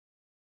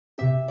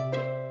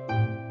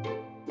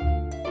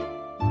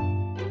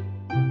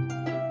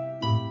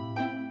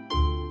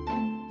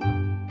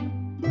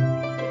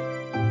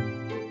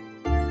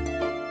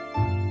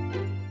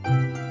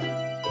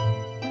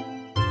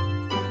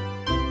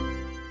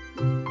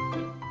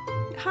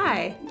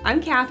Hi,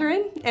 I'm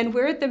Catherine, and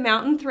we're at the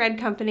Mountain Thread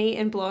Company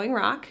in Blowing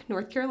Rock,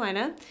 North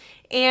Carolina.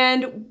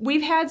 And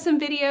we've had some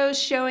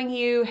videos showing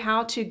you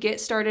how to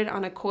get started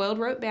on a coiled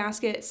rope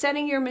basket,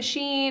 setting your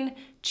machine,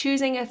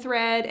 choosing a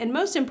thread, and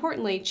most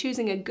importantly,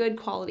 choosing a good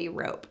quality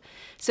rope.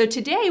 So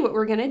today what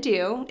we're gonna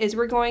do is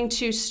we're going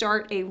to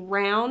start a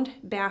round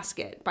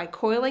basket by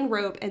coiling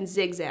rope and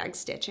zigzag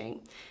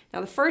stitching. Now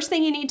the first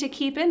thing you need to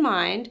keep in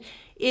mind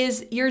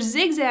is your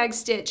zigzag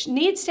stitch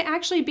needs to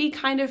actually be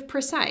kind of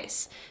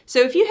precise.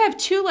 So if you have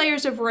two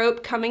layers of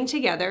rope coming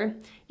together,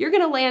 you're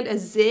gonna land a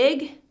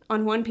zig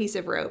on one piece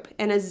of rope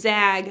and a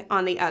zag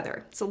on the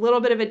other. It's a little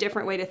bit of a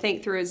different way to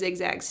think through a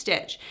zigzag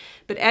stitch.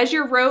 But as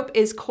your rope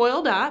is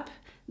coiled up,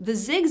 the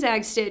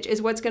zigzag stitch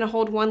is what's gonna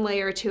hold one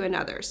layer to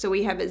another. So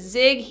we have a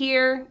zig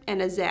here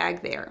and a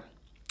zag there.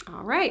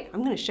 All right,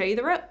 I'm gonna show you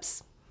the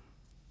ropes.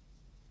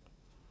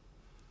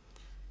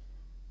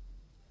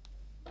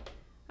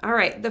 All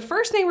right, the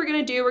first thing we're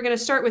gonna do, we're gonna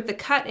start with the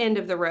cut end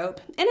of the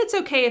rope, and it's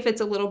okay if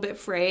it's a little bit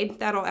frayed.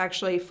 That'll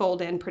actually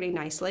fold in pretty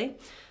nicely.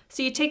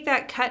 So you take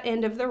that cut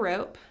end of the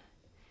rope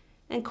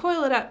and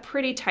coil it up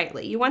pretty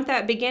tightly. You want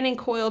that beginning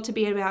coil to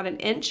be about 1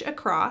 inch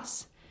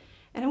across,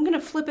 and I'm gonna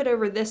flip it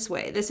over this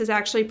way. This is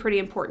actually pretty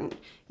important.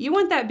 You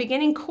want that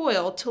beginning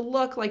coil to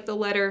look like the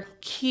letter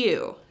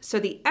Q. So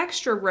the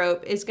extra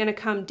rope is gonna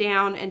come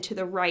down and to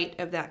the right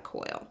of that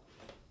coil,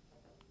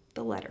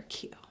 the letter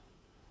Q.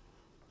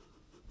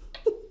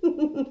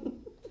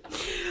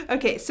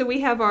 Okay, so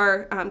we have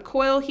our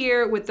coil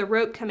here with the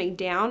rope coming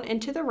down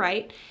and to the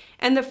right.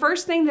 And the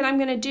first thing that I'm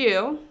gonna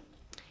do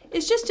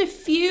is just a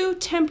few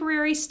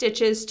temporary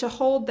stitches to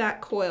hold that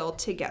coil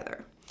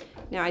together.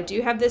 Now I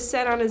do have this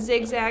set on a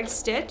zigzag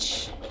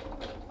stitch.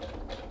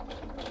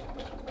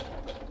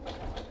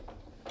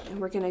 And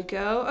we're gonna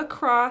go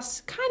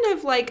across kind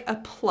of like a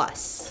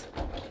plus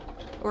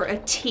or a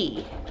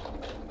T.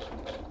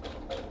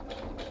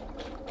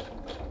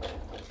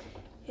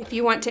 If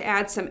you want to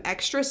add some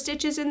extra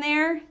stitches in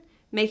there,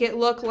 make it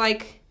look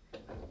like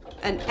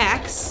an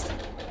X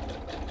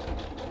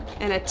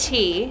and a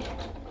T.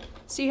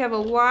 So you have a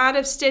lot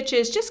of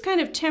stitches just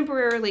kind of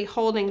temporarily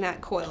holding that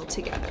coil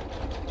together.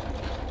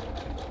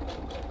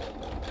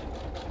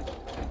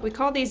 We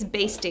call these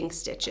basting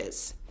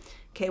stitches.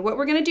 Okay, what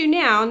we're gonna do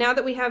now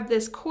that we have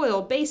this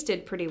coil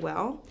basted pretty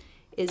well,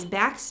 is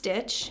back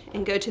stitch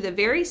and go to the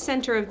very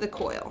center of the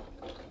coil.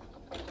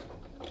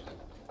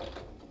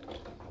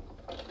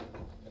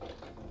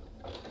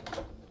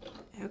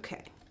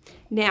 Okay,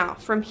 now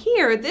from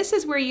here, this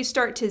is where you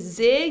start to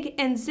zig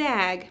and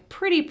zag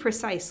pretty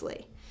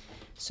precisely.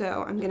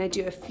 So I'm gonna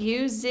do a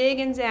few zig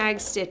and zag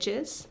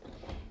stitches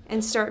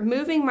and start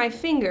moving my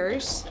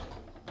fingers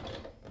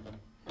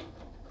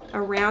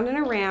around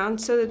and around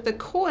so that the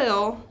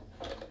coil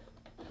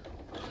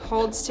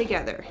holds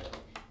together.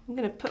 I'm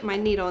gonna put my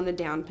needle in the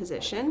down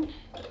position.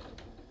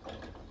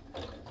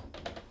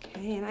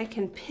 Okay, and I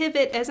can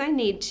pivot as I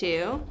need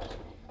to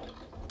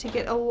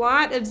get a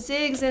lot of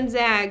zigs and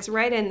zags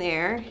right in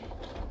there.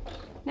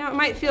 Now it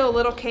might feel a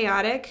little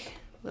chaotic,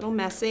 a little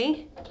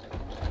messy,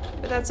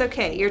 but that's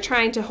okay. You're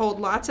trying to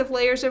hold lots of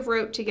layers of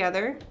rope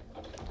together,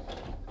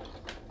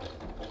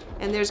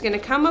 and there's gonna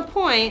come a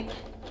point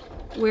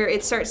where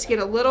it starts to get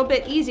a little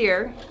bit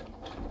easier.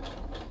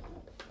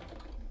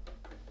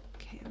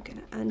 Okay, I'm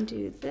gonna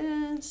undo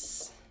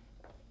this.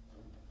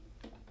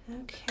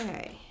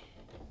 Okay.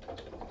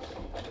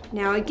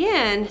 Now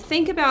again,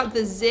 think about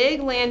the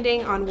zig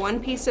landing on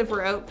one piece of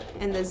rope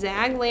and the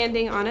zag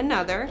landing on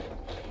another.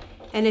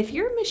 And if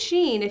your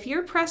machine, if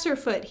your presser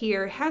foot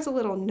here has a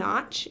little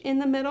notch in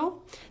the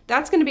middle,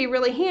 that's gonna be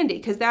really handy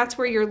because that's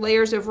where your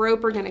layers of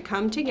rope are gonna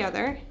come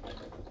together.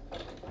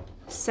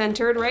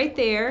 Centered right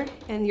there,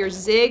 and your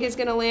zig is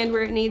gonna land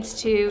where it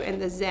needs to, and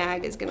the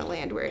zag is gonna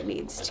land where it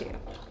needs to.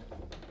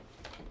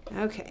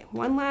 Okay,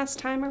 one last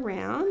time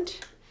around,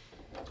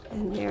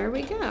 and there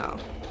we go.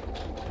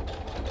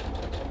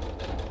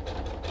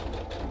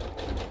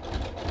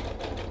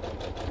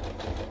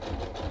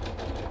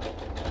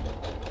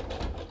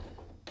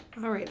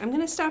 All right, I'm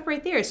gonna stop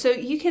right there. So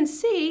you can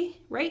see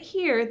right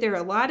here, there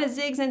are a lot of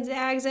zigs and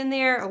zags in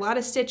there, a lot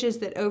of stitches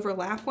that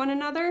overlap one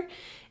another.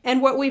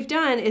 And what we've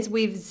done is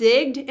we've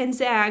zigged and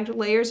zagged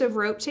layers of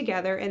rope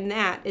together, and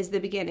that is the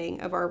beginning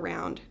of our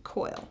round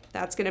coil.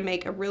 That's gonna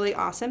make a really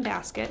awesome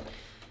basket.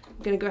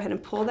 I'm gonna go ahead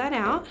and pull that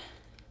out.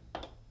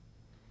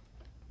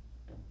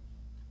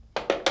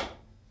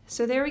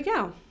 So there we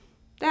go.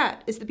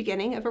 That is the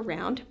beginning of a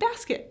round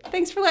basket.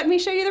 Thanks for letting me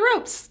show you the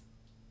ropes.